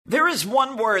There is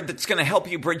one word that's going to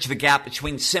help you bridge the gap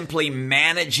between simply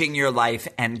managing your life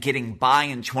and getting by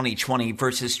in 2020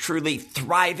 versus truly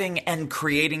thriving and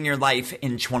creating your life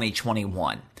in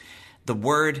 2021. The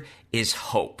word is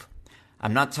hope.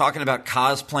 I'm not talking about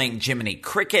cosplaying Jiminy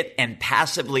Cricket and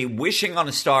passively wishing on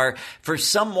a star for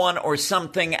someone or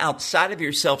something outside of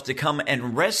yourself to come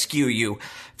and rescue you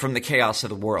from the chaos of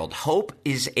the world. Hope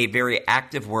is a very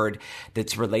active word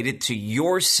that's related to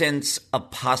your sense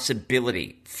of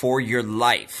possibility for your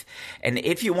life. And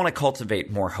if you want to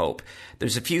cultivate more hope,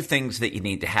 there's a few things that you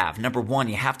need to have. Number one,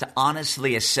 you have to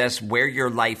honestly assess where your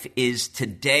life is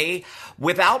today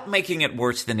without making it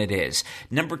worse than it is.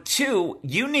 Number two,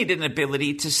 you need an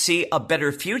ability to see a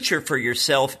better future for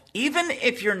yourself, even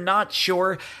if you're not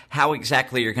sure how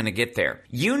exactly you're going to get there.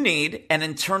 You need an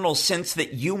internal sense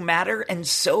that you matter, and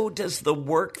so does the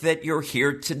work that you're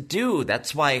here to do.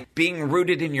 That's why being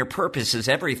rooted in your purpose is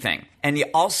everything. And you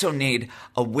also need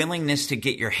a willingness to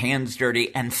get your hands dirty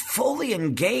and fully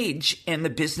engage in the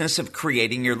business of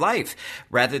creating your life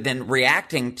rather than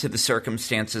reacting to the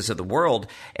circumstances of the world.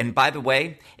 And by the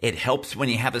way, it helps when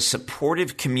you have a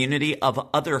supportive community of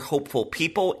other hopeful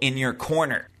people in your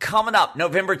corner. Coming up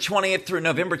November 20th through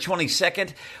November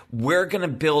 22nd, we're going to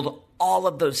build all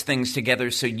of those things together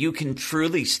so you can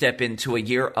truly step into a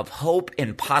year of hope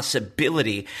and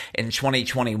possibility in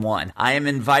 2021. I am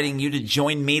inviting you to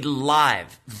join me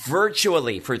live,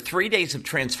 virtually, for 3 days of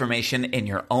transformation in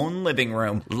your own living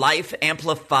room. Life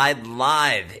Amplified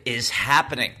Live is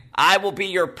happening. I will be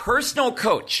your personal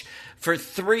coach for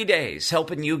 3 days,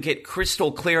 helping you get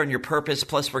crystal clear on your purpose.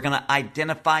 Plus, we're going to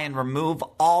identify and remove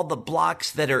all the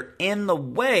blocks that are in the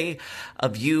way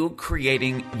of you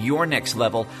creating your next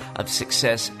level of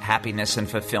success, happiness, and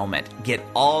fulfillment. Get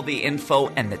all the info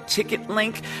and the ticket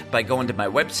link by going to my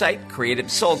website,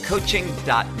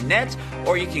 creativesoulcoaching.net,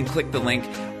 or you can click the link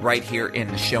right here in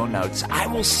the show notes. I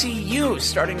will see you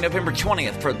starting November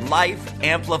 20th for Life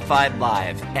Amplified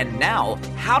Live. And now,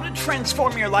 how to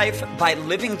transform your life by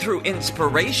living through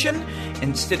inspiration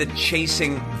instead of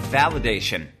chasing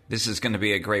validation. This is going to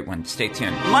be a great one. Stay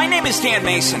tuned. My name is Dan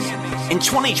Mason. In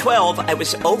 2012, I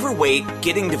was overweight,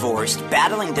 getting divorced,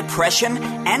 battling depression,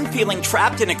 and feeling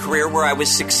trapped in a career where I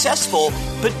was successful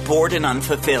but bored and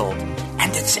unfulfilled.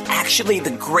 And it's actually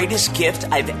the greatest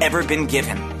gift I've ever been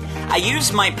given. I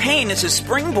used my pain as a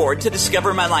springboard to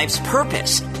discover my life's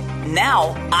purpose.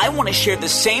 Now, I want to share the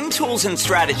same tools and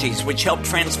strategies which help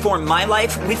transform my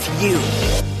life with you,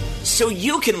 so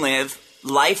you can live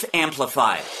Life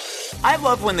Amplified. I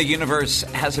love when the universe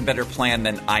has a better plan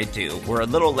than I do. We're a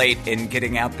little late in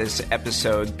getting out this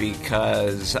episode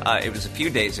because it was a few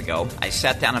days ago. I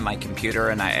sat down on my computer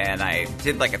and I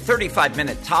did like a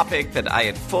 35-minute topic that I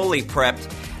had fully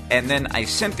prepped. And then I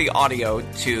sent the audio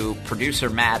to producer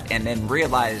Matt and then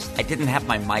realized I didn't have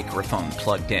my microphone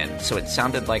plugged in. So it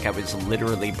sounded like I was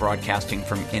literally broadcasting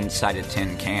from inside a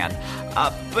tin can.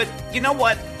 But you know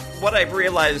what? What I've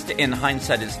realized in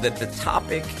hindsight is that the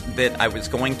topic that I was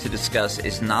going to discuss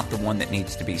is not the one that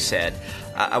needs to be said.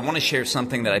 I want to share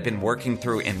something that I've been working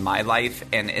through in my life.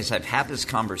 And as I've had this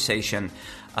conversation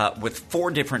with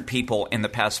 4 different people in the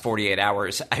past 48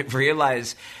 hours, I've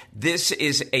realized this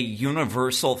is a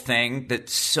universal thing that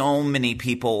so many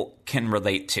people can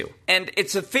relate to. And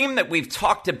it's a theme that we've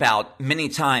talked about many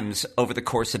times over the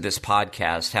course of this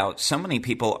podcast, how so many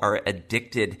people are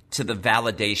addicted to the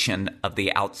validation of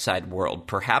the outside world.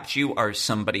 Perhaps you are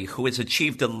somebody who has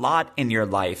achieved a lot in your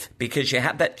life because you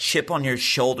have that chip on your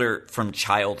shoulder from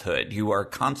childhood. You are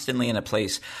constantly in a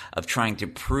place of trying to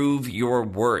prove your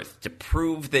worth, to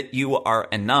prove that you are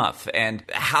enough. And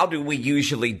how do we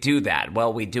usually do that?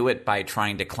 Well, we do it by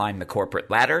trying to climb the corporate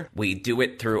ladder. We do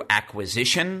it through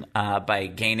acquisition, by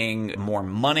gaining more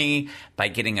money, by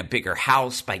getting a bigger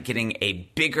house, by getting a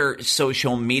bigger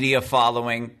social media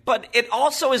following. But it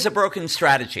also is a broken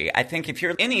strategy. I think if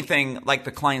you're anything like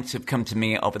the clients who've come to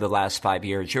me over the last 5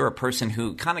 years, you're a person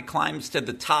who kind of climbs to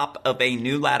the top of a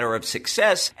new ladder of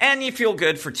success and you feel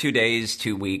good for 2 days,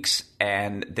 2 weeks,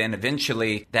 and then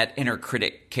eventually that inner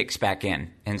critic kicks back in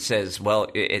and says, well,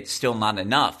 it's still not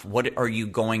enough. What are you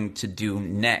going to do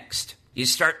next? You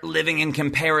start living in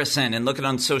comparison and looking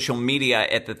on social media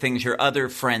at the things your other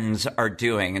friends are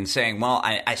doing and saying, well,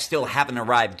 I still haven't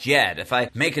arrived yet. If I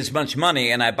make as much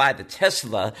money and I buy the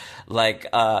Tesla like,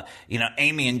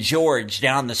 Amy and George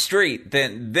down the street,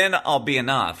 then I'll be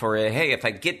enough. Or, hey, if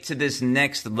I get to this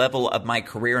next level of my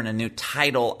career and a new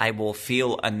title, I will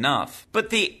feel enough. But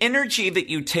the energy that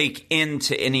you take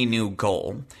into any new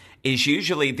goal is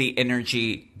usually the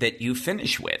energy that you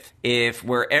finish with. If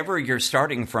wherever you're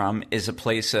starting from is a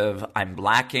place of I'm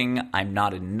lacking, I'm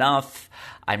not enough,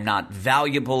 I'm not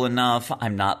valuable enough,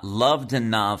 I'm not loved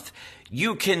enough,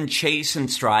 you can chase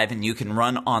and strive and you can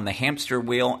run on the hamster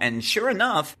wheel, and sure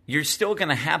enough, you're still going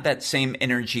to have that same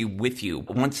energy with you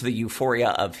once the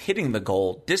euphoria of hitting the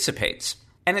goal dissipates.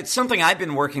 And it's something I've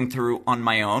been working through on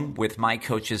my own with my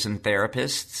coaches and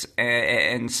therapists,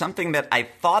 and something that I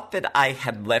thought that I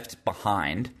had left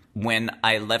behind when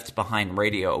I left behind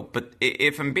radio. But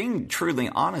if I'm being truly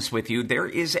honest with you, there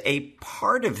is a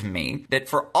part of me that,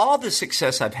 for all the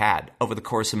success I've had over the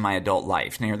course of my adult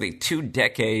life, nearly 2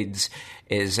 decades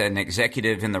as an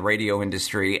executive in the radio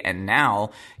industry, and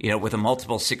now, with a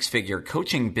multiple 6-figure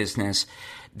coaching business,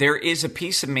 there is a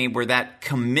piece of me where that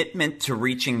commitment to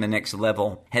reaching the next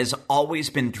level has always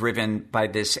been driven by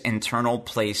this internal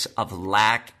place of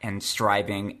lack and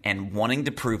striving and wanting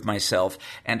to prove myself.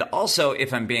 And also,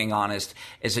 if I'm being honest,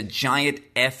 as a giant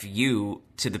FU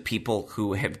to the people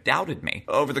who have doubted me.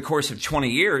 Over the course of 20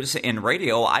 years in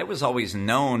radio, I was always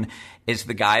known as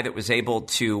the guy that was able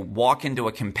to walk into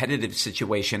a competitive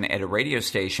situation at a radio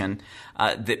station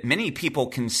that many people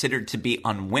considered to be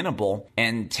unwinnable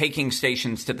and taking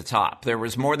stations to the top. There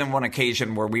was more than one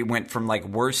occasion where we went from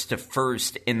worst to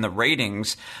first in the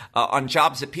ratings on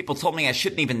jobs that people told me I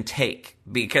shouldn't even take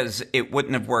because it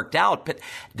wouldn't have worked out. But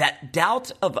that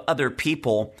doubt of other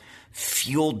people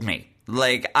fueled me.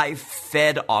 I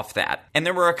fed off that. And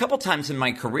there were a couple times in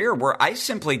my career where I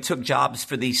simply took jobs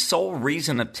for the sole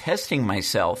reason of testing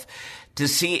myself to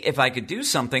see if I could do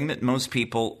something that most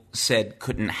people said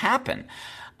couldn't happen.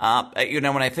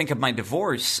 When I think of my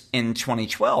divorce in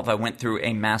 2012, I went through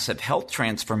a massive health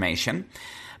transformation.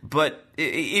 But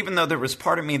even though there was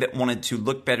part of me that wanted to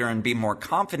look better and be more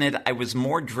confident, I was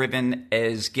more driven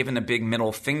as giving a big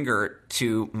middle finger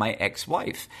to my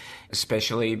ex-wife,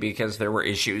 especially because there were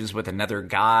issues with another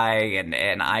guy,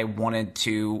 and I wanted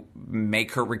to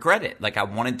make her regret it. I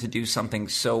wanted to do something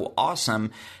so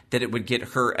awesome that it would get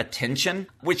her attention,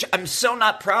 which I'm so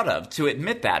not proud of to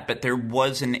admit that, but there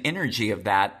was an energy of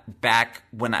that back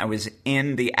when I was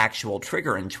in the actual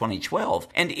trigger in 2012.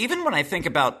 And even when I think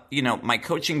about, my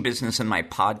coaching business and my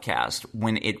podcast,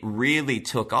 when it really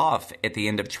took off at the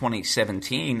end of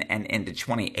 2017 and into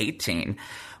 2018,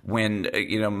 when,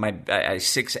 I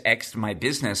 6x'd my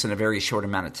business in a very short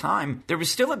amount of time, there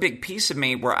was still a big piece of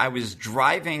me where I was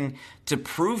driving to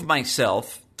prove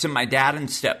myself to my dad and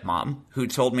stepmom, who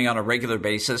told me on a regular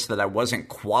basis that I wasn't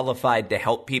qualified to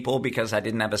help people because I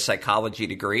didn't have a psychology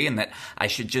degree and that I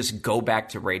should just go back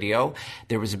to radio.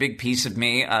 There was a big piece of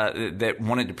me that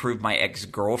wanted to prove my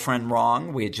ex-girlfriend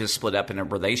wrong. We had just split up in a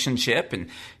relationship, and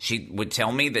she would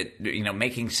tell me that,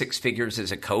 making 6 figures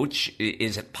as a coach,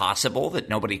 is it possible that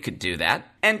nobody could do that?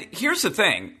 And here's the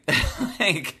thing,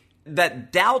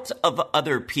 that doubt of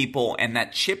other people and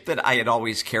that chip that I had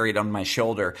always carried on my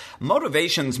shoulder,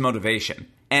 motivation's motivation.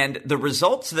 And the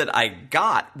results that I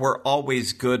got were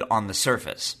always good on the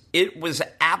surface. It was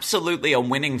absolutely a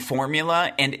winning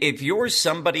formula. And if you're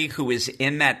somebody who is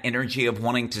in that energy of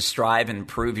wanting to strive and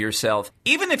prove yourself,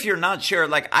 even if you're not sure,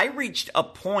 I reached a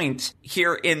point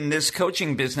here in this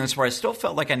coaching business where I still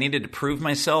felt like I needed to prove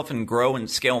myself and grow and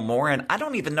scale more. And I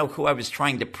don't even know who I was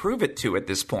trying to prove it to at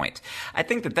this point. I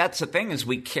think that that's the thing, is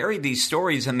we carry these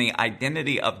stories and the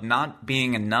identity of not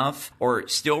being enough, or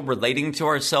still relating to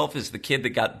ourselves as the kid that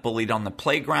got bullied on the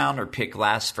playground or picked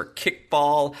last for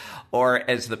kickball, or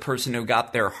as the person who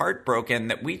got their heart broken,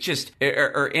 that we just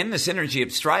are in this energy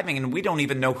of striving and we don't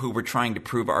even know who we're trying to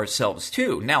prove ourselves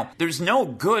to. Now, there's no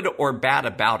good or bad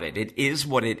about it. It is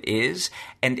what it is.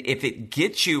 And if it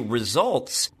gets you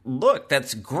results, look,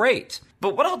 that's great.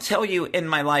 But what I'll tell you in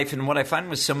my life, and what I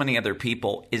find with so many other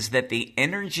people, is that the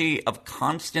energy of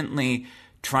constantly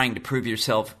trying to prove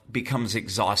yourself becomes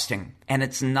exhausting, and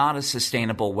it's not a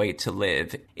sustainable way to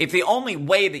live. If the only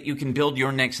way that you can build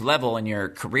your next level in your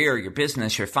career, your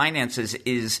business, your finances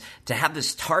is to have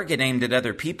this target aimed at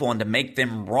other people and to make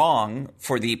them wrong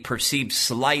for the perceived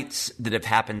slights that have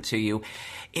happened to you,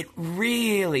 it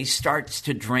really starts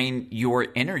to drain your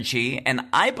energy. And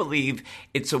I believe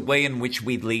it's a way in which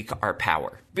we leak our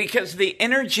power. Because the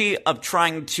energy of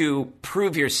trying to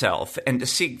prove yourself and to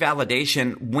seek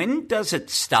validation, when does it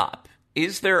stop?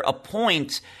 Is there a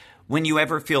point when you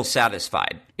ever feel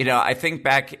satisfied? I think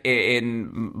back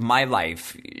in my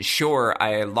life, sure,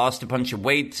 I lost a bunch of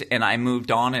weight and I moved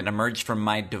on and emerged from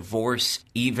my divorce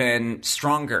even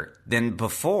stronger than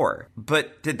before.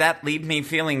 But did that leave me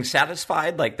feeling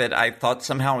satisfied? Like that I thought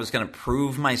somehow I was going to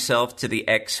prove myself to the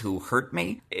ex who hurt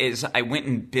me? Is I went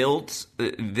and built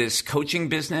this coaching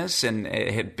business and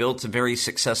had built a very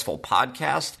successful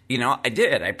podcast. I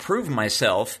did. I proved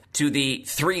myself to the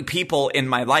 3 people in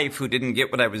my life who didn't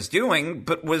get what I was doing,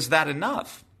 but was that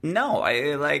enough? No,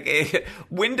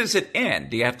 when does it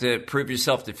end? Do you have to prove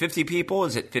yourself to 50 people?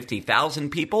 Is it 50,000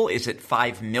 people? Is it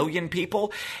 5 million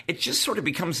people? It just sort of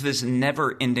becomes this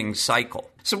never-ending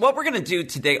cycle. So what we're going to do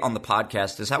today on the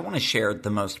podcast is I want to share the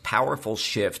most powerful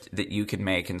shift that you can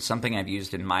make, and something I've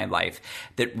used in my life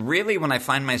that really, when I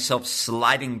find myself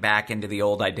sliding back into the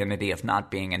old identity of not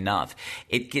being enough,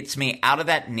 it gets me out of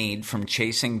that need from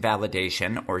chasing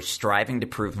validation or striving to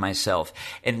prove myself,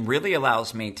 and really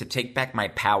allows me to take back my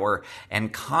power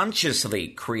and consciously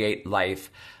create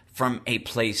life from a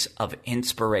place of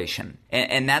inspiration.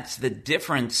 And that's the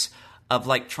difference of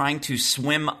like trying to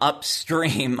swim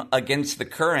upstream against the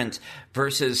current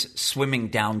versus swimming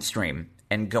downstream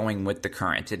and going with the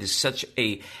current. It is such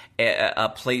a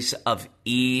place of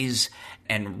ease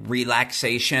and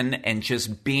relaxation and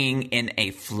just being in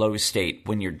a flow state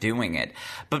when you're doing it.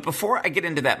 But before I get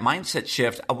into that mindset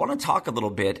shift, I want to talk a little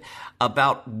bit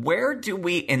about where do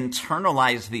we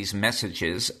internalize these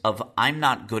messages of I'm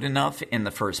not good enough in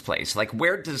the first place? Like,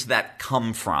 where does that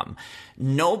come from?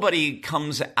 Nobody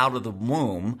comes out of the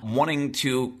womb wanting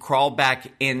to crawl back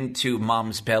into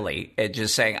mom's belly and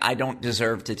just saying, I don't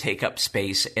deserve to take up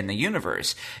space in the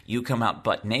universe. You come out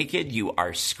butt naked, you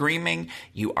are screaming,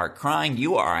 you are crying,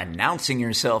 you are announcing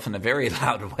yourself in a very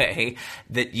loud way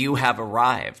that you have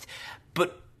arrived.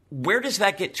 But where does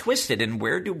that get twisted, and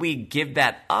where do we give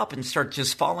that up and start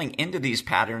just falling into these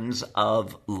patterns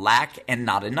of lack and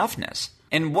not enoughness?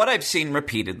 And what I've seen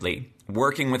repeatedly,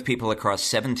 working with people across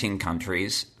 17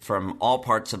 countries from all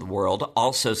parts of the world,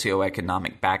 all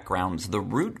socioeconomic backgrounds, the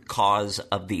root cause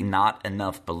of the not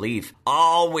enough belief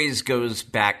always goes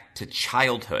back to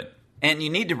childhood. And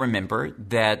you need to remember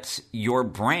that your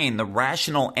brain, the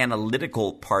rational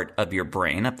analytical part of your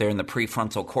brain up there in the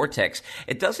prefrontal cortex,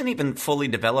 it doesn't even fully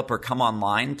develop or come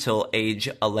online till age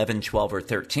 11, 12, or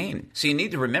 13. So you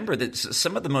need to remember that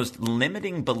some of the most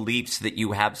limiting beliefs that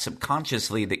you have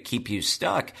subconsciously that keep you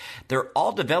stuck, they're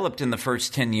all developed in the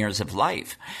first 10 years of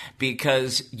life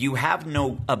because you have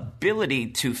no ability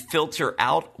to filter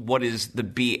out what is the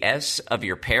BS of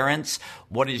your parents,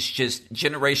 what is just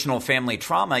generational family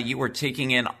trauma. You were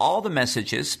taking in all the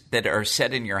messages that are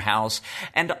said in your house,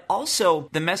 and also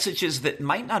the messages that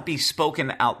might not be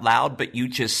spoken out loud, but you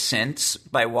just sense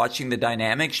by watching the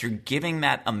dynamics. You're giving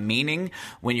that a meaning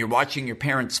when you're watching your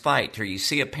parents fight, or you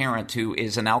see a parent who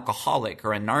is an alcoholic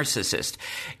or a narcissist.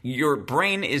 Your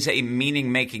brain is a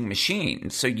meaning-making machine,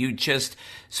 so you just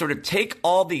sort of take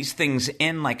all these things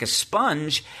in like a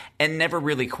sponge and never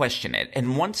really question it.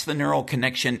 And once the neural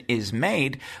connection is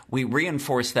made, we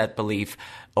reinforce that belief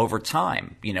over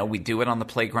time. You know, we do it on the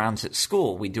playgrounds at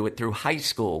school. We do it through high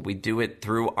school. We do it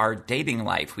through our dating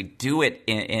life. We do it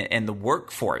in the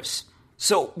workforce.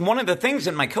 So one of the things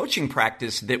in my coaching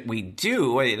practice that we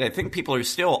do, I think people are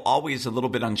still always a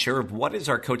little bit unsure of what is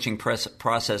our coaching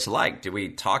process like. Do we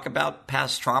talk about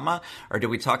past trauma, or do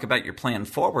we talk about your plan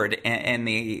forward? And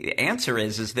the answer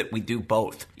is that we do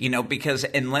both. You know, because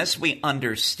unless we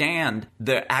understand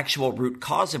the actual root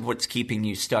cause of what's keeping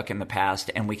you stuck in the past,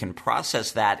 and we can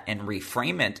process that and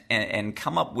reframe it and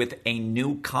come up with a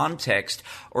new context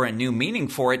or a new meaning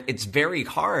for it, it's very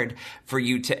hard for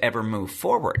you to ever move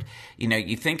forward. You know,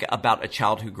 you think about a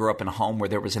child who grew up in a home where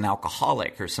there was an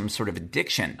alcoholic or some sort of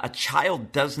addiction. A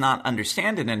child does not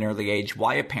understand at an early age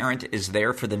why a parent is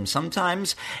there for them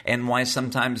sometimes and why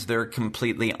sometimes they're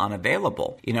completely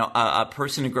unavailable. You know, a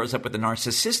person who grows up with a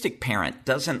narcissistic parent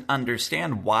doesn't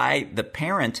understand why the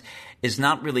parent is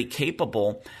not really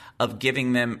capable of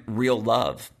giving them real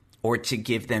love or to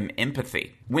give them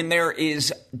empathy. When there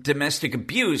is domestic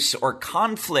abuse or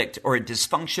conflict or a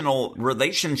dysfunctional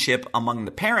relationship among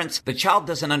the parents, the child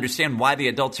doesn't understand why the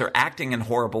adults are acting in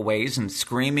horrible ways and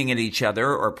screaming at each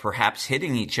other or perhaps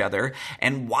hitting each other,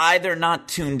 and why they're not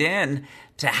tuned in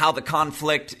to how the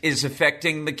conflict is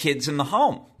affecting the kids in the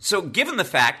home. So given the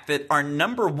fact that our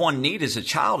number one need as a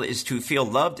child is to feel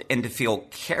loved and to feel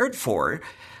cared for,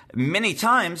 many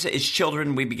times as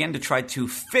children, we begin to try to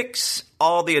fix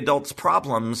all the adults'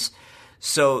 problems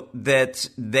so that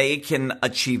they can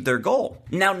achieve their goal.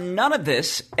 Now, none of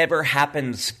this ever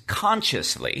happens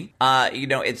consciously.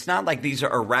 It's not like these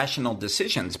are irrational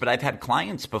decisions, but I've had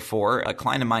clients before. A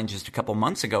client of mine just a couple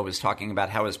months ago was talking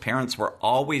about how his parents were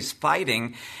always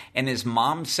fighting, and his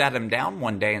mom sat him down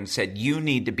one day and said, "You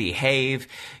need to behave.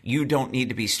 You don't need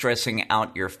to be stressing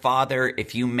out your father.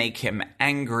 If you make him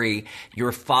angry,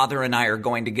 your father and I are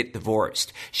going to get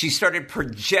divorced." She started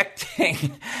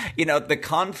projecting, the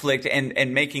conflict and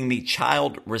making the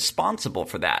child responsible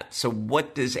for that. So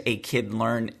what does a kid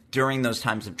learn during those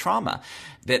times of trauma?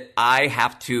 That I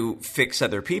have to fix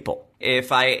other people.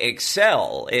 If I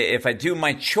excel, if I do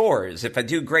my chores, if I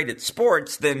do great at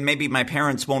sports, then maybe my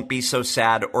parents won't be so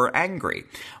sad or angry,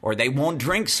 or they won't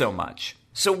drink so much.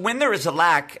 So when there is a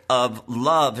lack of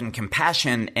love and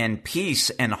compassion and peace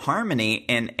and harmony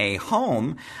in a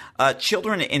home,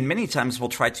 children in many times will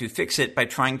try to fix it by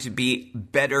trying to be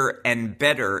better and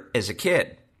better as a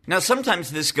kid. Now,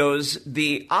 sometimes this goes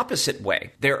the opposite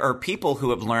way. There are people who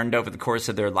have learned over the course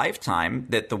of their lifetime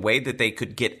that the way that they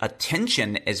could get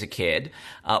attention as a kid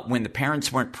when the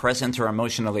parents weren't present or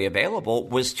emotionally available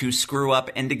was to screw up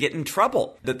and to get in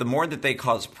trouble. That the more that they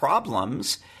cause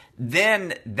problems,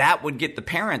 then that would get the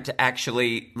parent to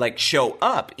actually show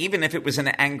up. Even if it was in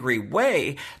an angry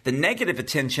way, the negative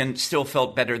attention still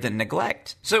felt better than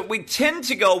neglect. So we tend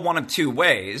to go one of two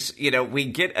ways. We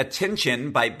get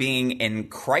attention by being in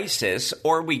crisis,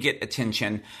 or we get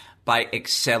attention by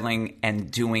excelling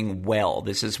and doing well.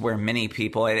 This is where many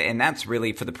people, and that's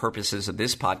really for the purposes of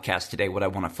this podcast today, what I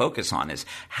want to focus on is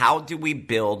how do we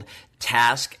build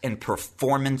task and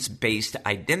performance-based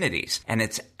identities? And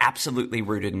it's absolutely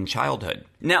rooted in childhood.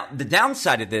 Now, the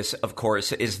downside of this, of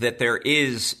course, is that there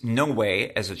is no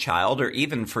way as a child, or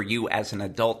even for you as an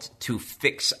adult, to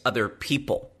fix other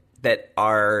people that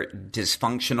are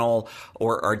dysfunctional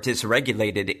or are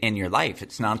dysregulated in your life.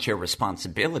 It's not your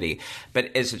responsibility.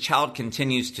 But as a child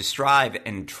continues to strive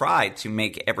and try to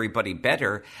make everybody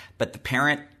better, but the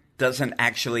parent doesn't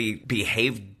actually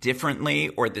behave differently,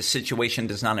 or the situation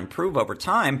does not improve over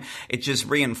time, it just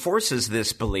reinforces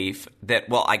this belief that,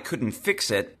 well, I couldn't fix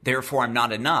it, therefore I'm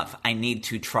not enough. I need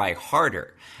to try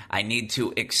harder. I need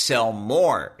to excel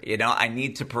more. I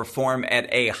need to perform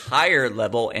at a higher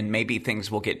level, and maybe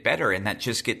things will get better. And that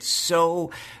just gets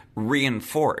so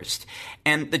reinforced.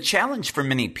 And the challenge for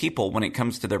many people when it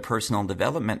comes to their personal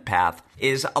development path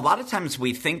is a lot of times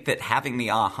we think that having the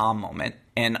aha moment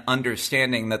and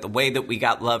understanding that the way that we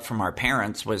got love from our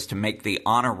parents was to make the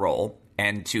honor roll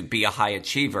and to be a high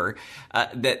achiever,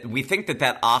 that we think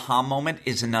that aha moment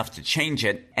is enough to change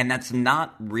it. And that's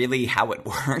not really how it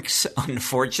works,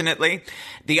 unfortunately.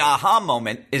 The aha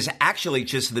moment is actually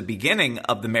just the beginning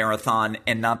of the marathon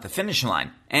and not the finish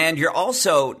line. And you're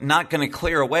also not going to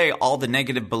clear away all the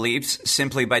negative beliefs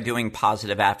simply by doing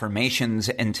positive affirmations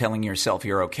and telling yourself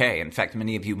you're okay. In fact,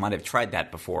 many of you might have tried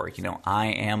that before. I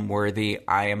am worthy,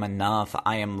 I am enough,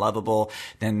 I am lovable.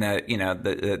 Then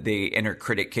the inner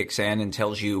critic kicks in and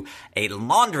tells you a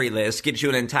laundry list, gives you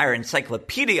an entire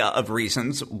encyclopedia of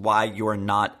reasons why you're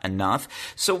not enough.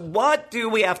 So what do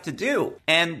we have to do?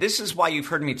 And this is why you've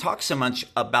heard me talk so much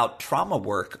about trauma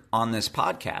work on this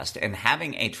podcast and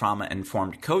having a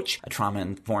trauma-informed coach, a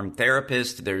trauma-informed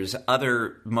therapist. There's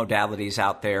other modalities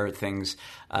out there, things,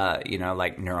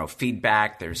 like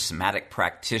neurofeedback. There's somatic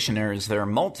practitioners. There are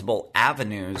multiple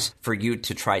avenues for you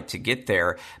to try to get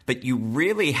there, but you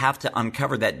really have to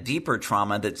uncover that deeper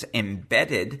trauma that's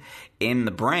embedded in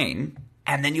the brain,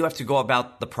 and then you have to go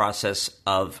about the process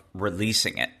of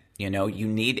releasing it. You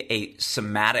need a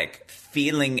somatic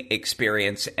feeling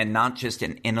experience and not just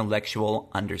an intellectual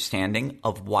understanding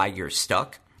of why you're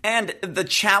stuck. And the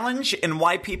challenge and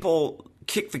why people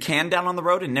kick the can down on the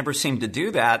road and never seem to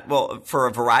do that, well, for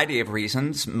a variety of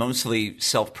reasons, mostly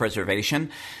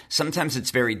self-preservation. Sometimes it's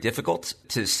very difficult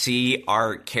to see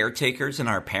our caretakers and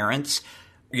our parents,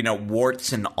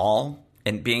 warts and all,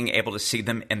 and being able to see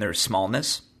them in their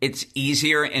smallness. It's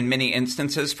easier in many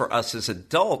instances for us as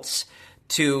adults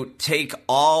to take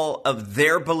all of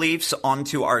their beliefs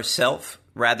onto ourselves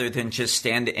rather than just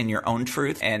stand in your own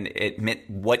truth and admit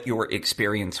what your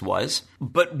experience was.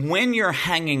 But when you're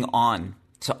hanging on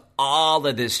to all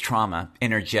of this trauma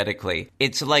energetically,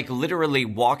 it's like literally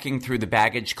walking through the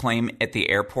baggage claim at the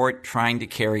airport trying to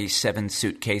carry 7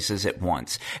 suitcases at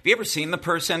once. Have you ever seen the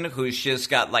person who's just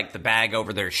got the bag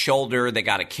over their shoulder, they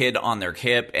got a kid on their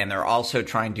hip, and they're also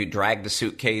trying to drag the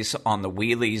suitcase on the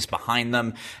wheelies behind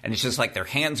them, and it's just their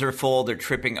hands are full, they're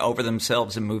tripping over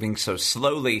themselves and moving so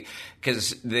slowly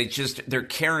because they're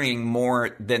carrying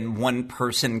more than one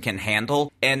person can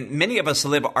handle. And many of us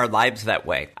live our lives that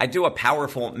way. I do a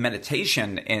powerful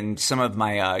meditation in some of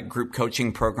my group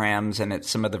coaching programs and at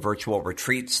some of the virtual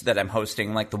retreats that I'm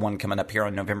hosting, like the one coming up here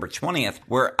on November 20th,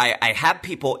 where I have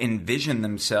people envision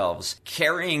themselves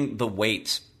carrying the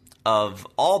weight of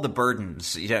all the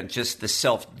burdens, just the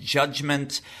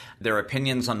self-judgment, their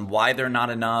opinions on why they're not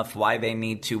enough, why they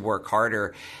need to work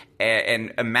harder.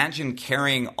 And imagine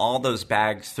carrying all those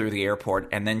bags through the airport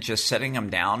and then just setting them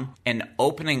down and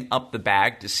opening up the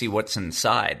bag to see what's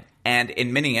inside. And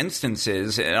in many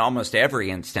instances, in almost every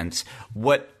instance,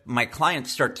 what my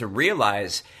clients start to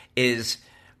realize is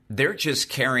they're just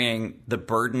carrying the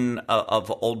burden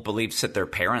of old beliefs that their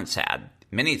parents had.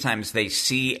 Many times they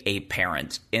see a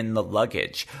parent in the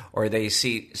luggage, or they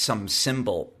see some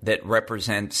symbol that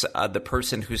represents the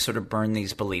person who sort of burned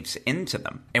these beliefs into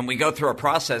them. And we go through a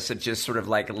process of just sort of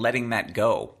like letting that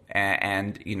go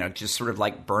and just sort of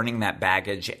like burning that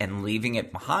baggage and leaving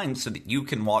it behind so that you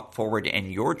can walk forward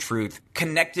in your truth,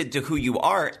 connected to who you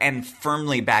are and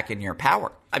firmly back in your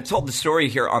power. I've told the story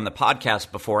here on the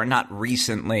podcast before, not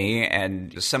recently,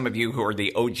 and some of you who are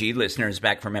the OG listeners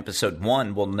back from episode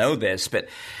 1 will know this, but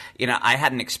I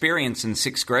had an experience in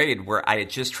 6th grade where I had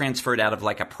just transferred out of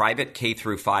like a private K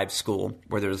through 5 school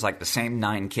where there was like the same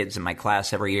 9 kids in my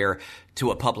class every year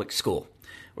to a public school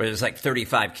where there's like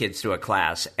 35 kids to a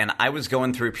class. And I was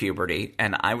going through puberty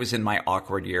and I was in my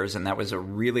awkward years, and that was a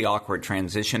really awkward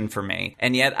transition for me.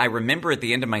 And yet I remember at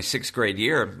the end of my 6th grade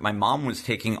year, my mom was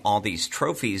taking all these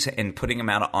trophies and putting them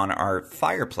out on our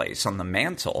fireplace on the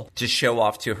mantle to show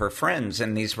off to her friends.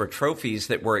 And these were trophies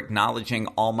that were acknowledging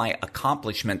all my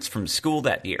accomplishments from school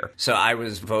that year. So I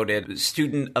was voted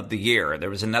Student of the Year. There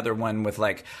was another one with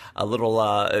like a little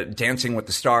Dancing with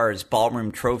the Stars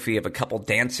ballroom trophy of a couple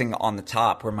dancing on the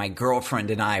top, where my girlfriend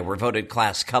and I were voted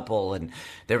class couple. And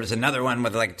there was another one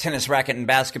with like tennis racket and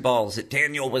basketballs that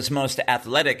Daniel was most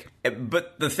athletic.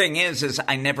 But the thing is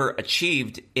I never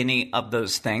achieved any of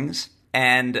those things.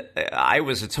 And I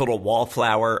was a total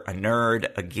wallflower, a nerd,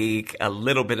 a geek, a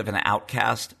little bit of an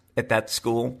outcast at that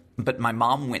school. But my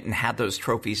mom went and had those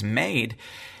trophies made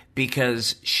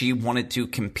because she wanted to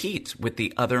compete with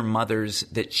the other mothers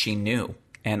that she knew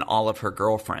and all of her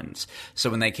girlfriends.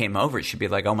 So when they came over, she'd be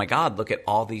like, oh my God, look at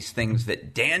all these things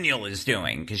that Daniel is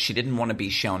doing, because she didn't want to be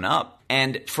shown up.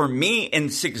 And for me in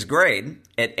 6th grade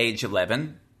at age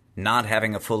 11, not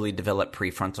having a fully developed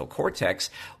prefrontal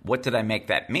cortex, what did I make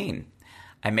that mean?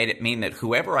 I made it mean that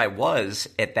whoever I was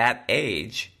at that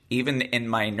age, even in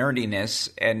my nerdiness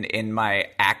and in my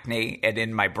acne and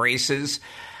in my braces,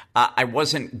 I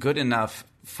wasn't good enough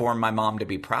for my mom to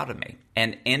be proud of me.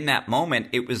 And in that moment,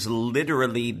 it was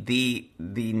literally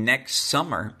the next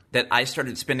summer that I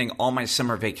started spending all my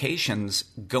summer vacations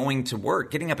going to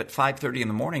work, getting up at 5:30 in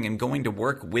the morning and going to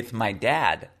work with my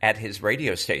dad at his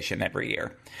radio station every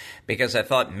year. Because I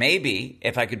thought maybe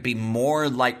if I could be more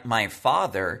like my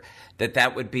father,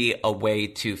 that would be a way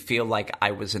to feel like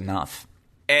I was enough.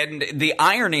 And the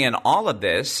irony in all of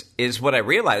this is what I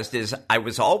realized is I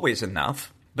was always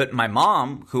enough. But my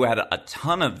mom, who had a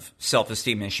ton of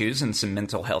self-esteem issues and some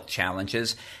mental health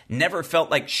challenges, never felt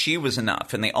like she was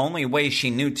enough. And the only way she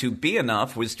knew to be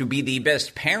enough was to be the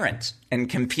best parent and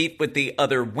compete with the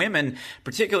other women,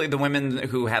 particularly the women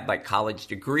who had like college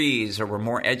degrees or were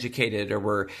more educated or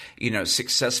were,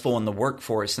 successful in the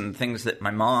workforce, and things that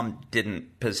my mom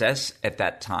didn't possess at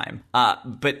that time.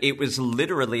 But it was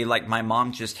literally like my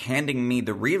mom just handing me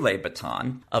the relay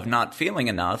baton of not feeling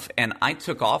enough. And I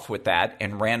took off with that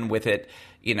and ran with it,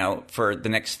 for the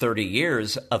next 30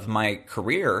 years of my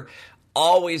career,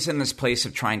 always in this place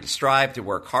of trying to strive to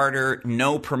work harder.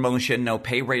 No promotion, no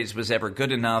pay raise was ever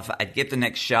good enough. I'd get the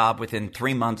next job within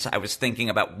 3 months. I was thinking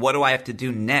about what do I have to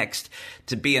do next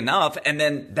to be enough? And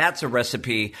then that's a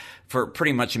recipe for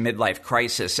pretty much a midlife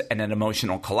crisis and an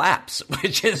emotional collapse,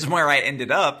 which is where I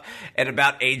ended up at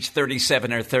about age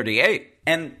 37 or 38.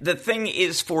 And the thing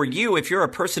is, for you, if you're a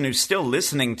person who's still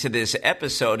listening to this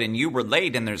episode and you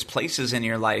relate, and there's places in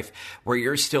your life where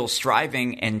you're still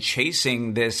striving and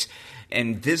chasing this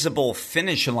invisible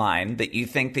finish line that you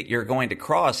think that you're going to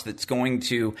cross, that's going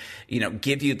to,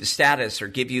 give you the status or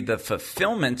give you the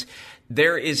fulfillment,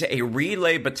 there is a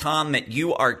relay baton that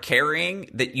you are carrying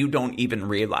that you don't even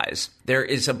realize. There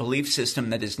is a belief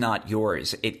system that is not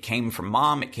yours. It came from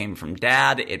mom, it came from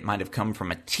dad, it might have come from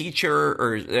a teacher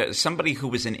or somebody who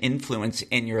was an influence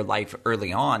in your life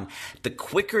early on. The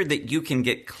quicker that you can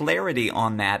get clarity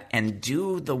on that and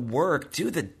do the work,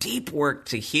 do the deep work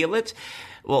to heal it,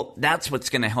 well, that's what's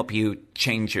going to help you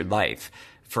change your life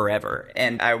forever.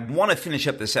 And I want to finish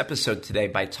up this episode today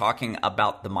by talking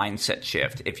about the mindset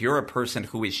shift. If you're a person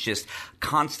who is just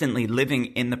constantly living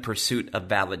in the pursuit of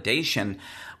validation,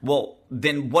 well,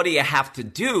 then what do you have to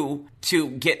do to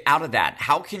get out of that?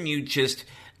 How can you just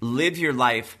live your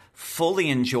life, fully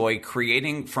enjoy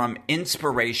creating from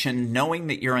inspiration, knowing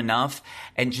that you're enough,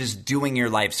 and just doing your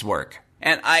life's work?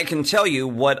 And I can tell you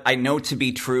what I know to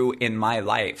be true in my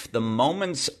life. The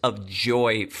moments of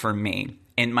joy for me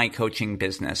in my coaching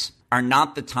business are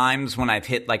not the times when I've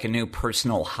hit like a new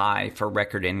personal high for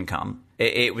record income.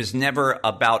 It was never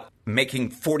about making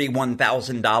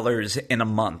 $41,000 in a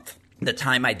month, the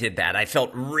time I did that. I felt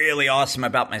really awesome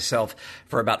about myself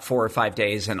for about 4 or 5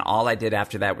 days, and all I did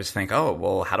after that was think, oh,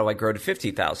 well, how do I grow to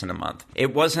 50,000 a month?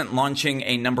 It wasn't launching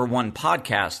a #1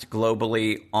 podcast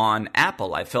globally on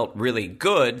Apple. I felt really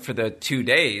good for the 2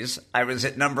 days I was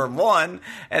at #1,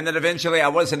 and then eventually I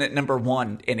wasn't at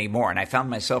 #1 anymore, and I found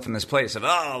myself in this place of,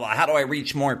 oh, how do I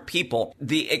reach more people?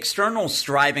 The external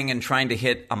striving and trying to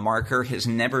hit a marker has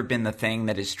never been the thing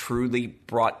that has truly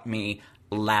brought me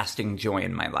lasting joy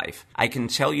in my life. I can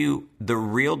tell you the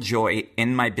real joy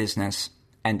in my business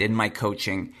and in my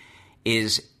coaching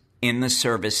is in the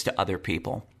service to other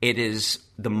people. It is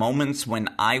the moments when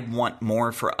I want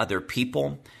more for other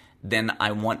people than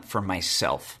I want for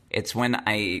myself. It's when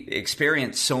I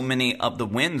experience so many of the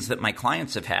wins that my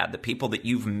clients have had, the people that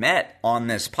you've met on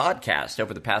this podcast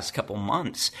over the past couple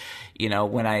months.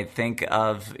 When I think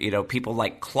of, people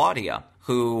like Claudia,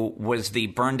 who was the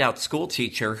burned out school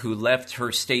teacher who left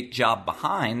her state job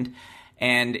behind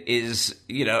and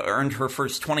earned her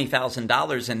first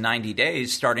 $20,000 in 90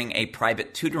 days starting a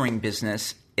private tutoring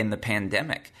business in the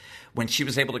pandemic. When she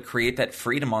was able to create that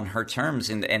freedom on her terms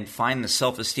and find the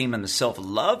self-esteem and the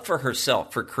self-love for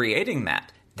herself for creating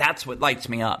that, that's what lights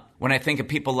me up. When I think of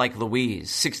people like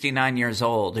Louise, 69 years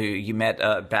old, who you met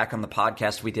back on the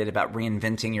podcast we did about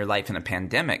reinventing your life in a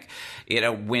pandemic,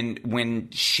 when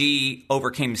she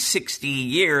overcame 60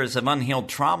 years of unhealed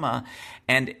trauma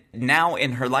and now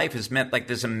in her life has met like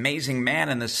this amazing man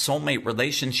in this soulmate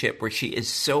relationship where she is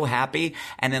so happy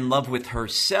and in love with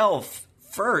herself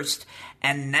first,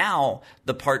 and now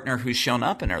the partner who's shown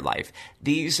up in her life.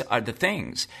 These are the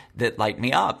things that light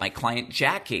me up. My client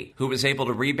Jackie, who was able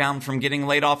to rebound from getting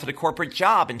laid off at a corporate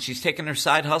job, and she's taken her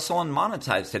side hustle and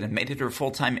monetized it and made it her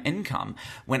full-time income.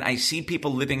 When I see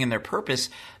people living in their purpose,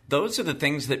 those are the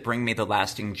things that bring me the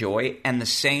lasting joy, and the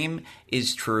same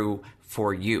is true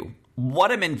for you.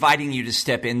 What I'm inviting you to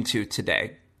step into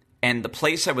today, and the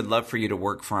place I would love for you to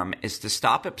work from, is to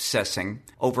stop obsessing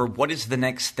over what is the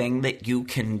next thing that you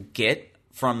can get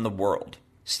from the world.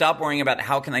 Stop worrying about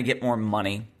how can I get more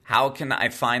money? How can I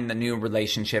find the new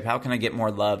relationship? How can I get more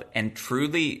love? And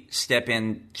truly step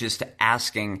in just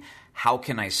asking, how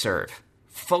can I serve?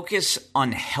 Focus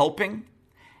on helping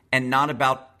and not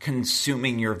about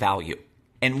consuming your value.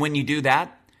 And when you do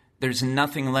that, there's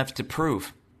nothing left to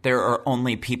prove. There are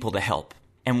only people to help.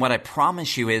 And what I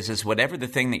promise you is whatever the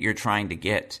thing that you're trying to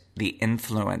get, the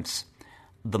influence,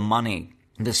 the money,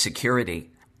 the security,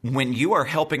 when you are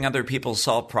helping other people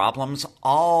solve problems,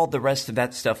 all the rest of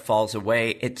that stuff falls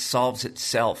away. It solves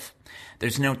itself.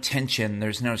 There's no tension.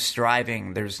 There's no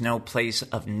striving. There's no place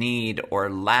of need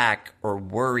or lack or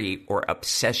worry or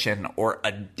obsession or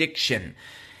addiction.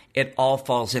 It all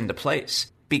falls into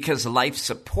place because life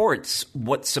supports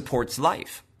what supports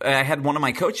life. I had one of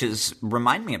my coaches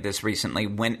remind me of this recently.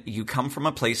 When you come from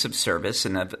a place of service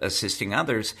and of assisting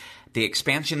others, the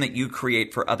expansion that you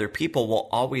create for other people will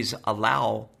always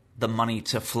allow the money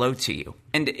to flow to you.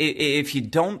 And if you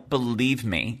don't believe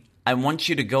me, I want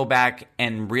you to go back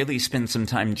and really spend some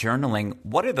time journaling.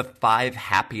 What are the 5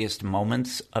 happiest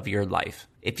moments of your life?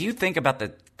 If you think about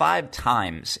the 5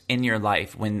 times in your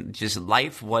life when just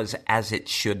life was as it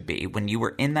should be, when you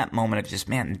were in that moment of just,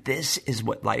 man, this is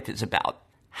what life is about.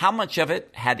 How much of it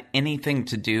had anything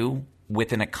to do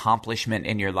with an accomplishment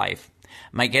in your life?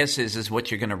 My guess is what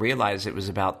you're going to realize it was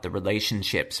about the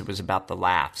relationships. It was about the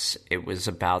laughs. It was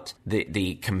about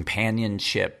the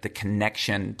companionship, the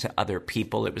connection to other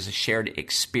people. It was a shared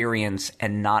experience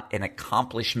and not an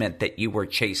accomplishment that you were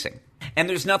chasing. And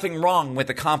there's nothing wrong with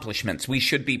accomplishments. We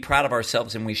should be proud of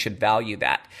ourselves and we should value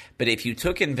that. But if you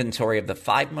took inventory of the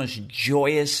 5 most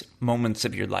joyous moments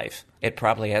of your life, it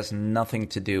probably has nothing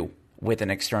to do with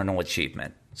an external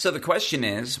achievement. So the question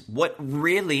is, what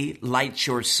really lights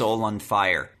your soul on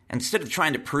fire? Instead of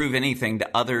trying to prove anything to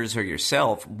others or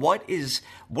yourself, what is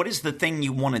the thing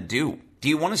you want to do? Do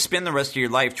you want to spend the rest of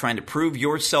your life trying to prove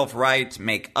yourself right,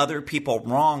 make other people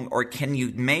wrong, or can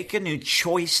you make a new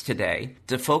choice today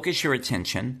to focus your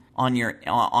attention on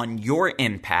your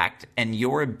impact and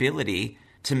your ability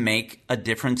to make a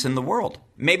difference in the world?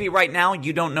 Maybe right now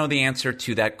you don't know the answer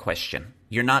to that question.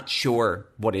 You're not sure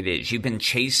what it is. You've been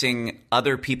chasing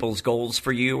other people's goals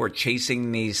for you or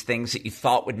chasing these things that you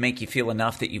thought would make you feel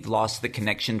enough that you've lost the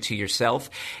connection to yourself.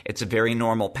 It's a very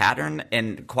normal pattern.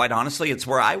 And quite honestly, it's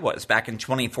where I was back in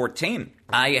 2014.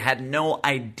 I had no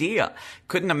idea,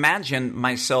 couldn't imagine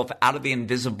myself out of the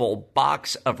invisible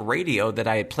box of radio that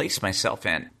I had placed myself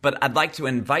in. But I'd like to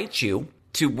invite you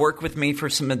to work with me for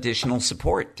some additional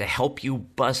support to help you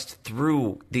bust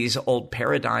through these old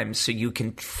paradigms so you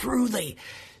can truly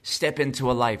step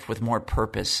into a life with more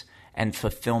purpose and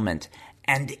fulfillment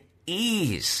and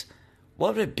ease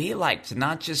What would it be like to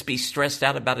not just be stressed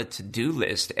out about a to-do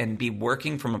list and be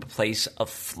working from a place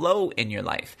of flow in your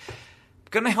life? I'm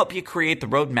going to help you create the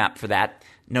roadmap for that.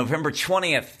 November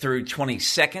 20th through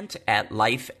 22nd at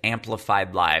Life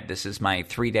Amplified Live. This is my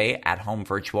 3-day at-home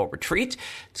virtual retreat.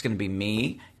 It's going to be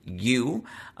me, you,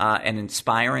 an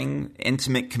inspiring,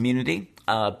 intimate community,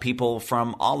 people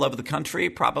from all over the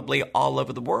country, probably all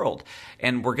over the world.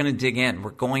 And we're going to dig in. We're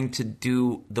going to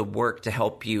do the work to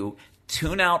help you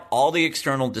tune out all the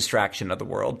external distraction of the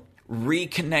world,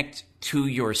 reconnect to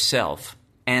yourself,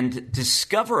 and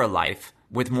discover a life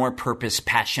with more purpose,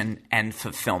 passion, and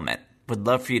fulfillment. Would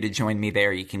love for you to join me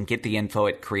there. You can get the info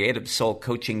at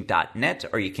creativesoulcoaching.net,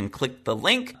 or you can click the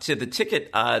link to the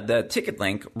ticket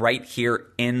link right here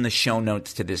in the show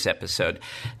notes to this episode.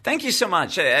 Thank you so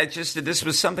much. This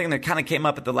was something that kind of came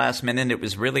up at the last minute. It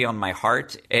was really on my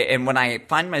heart. And when I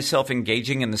find myself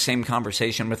engaging in the same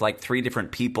conversation with like 3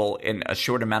 different people in a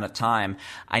short amount of time,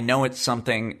 I know it's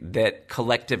something that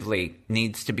collectively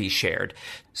needs to be shared.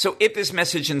 So if this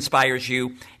message inspires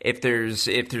you, if there's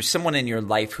someone in your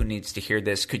life who needs to hear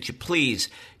this, could you please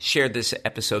share this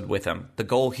episode with them? The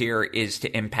goal here is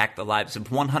to impact the lives of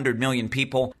 100 million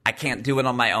people. I can't do it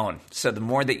on my own. So the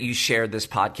more that you share this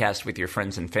podcast with your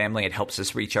friends and family, it helps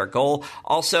us reach our goal.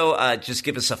 Also, just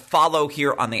give us a follow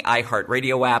here on the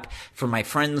iHeartRadio app. For my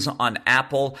friends on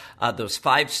Apple, those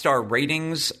 5-star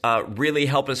ratings really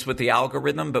help us with the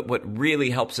algorithm. But what really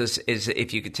helps us is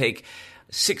if you could take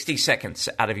 60 seconds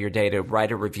out of your day to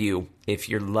write a review if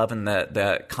you're loving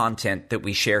the content that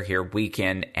we share here week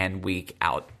in and week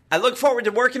out. I look forward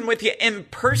to working with you in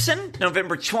person,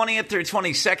 November 20th through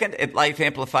 22nd at Life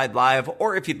Amplified Live.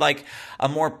 Or if you'd like a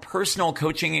more personal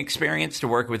coaching experience to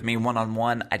work with me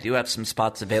one-on-one, I do have some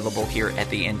spots available here at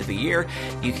the end of the year.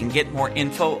 You can get more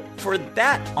info for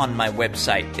that on my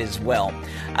website as well.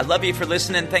 I love you for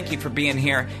listening. Thank you for being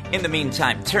here. In the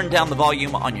meantime, turn down the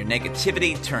volume on your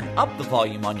negativity, turn up the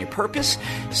volume on your purpose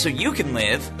so you can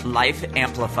live Life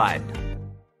Amplified.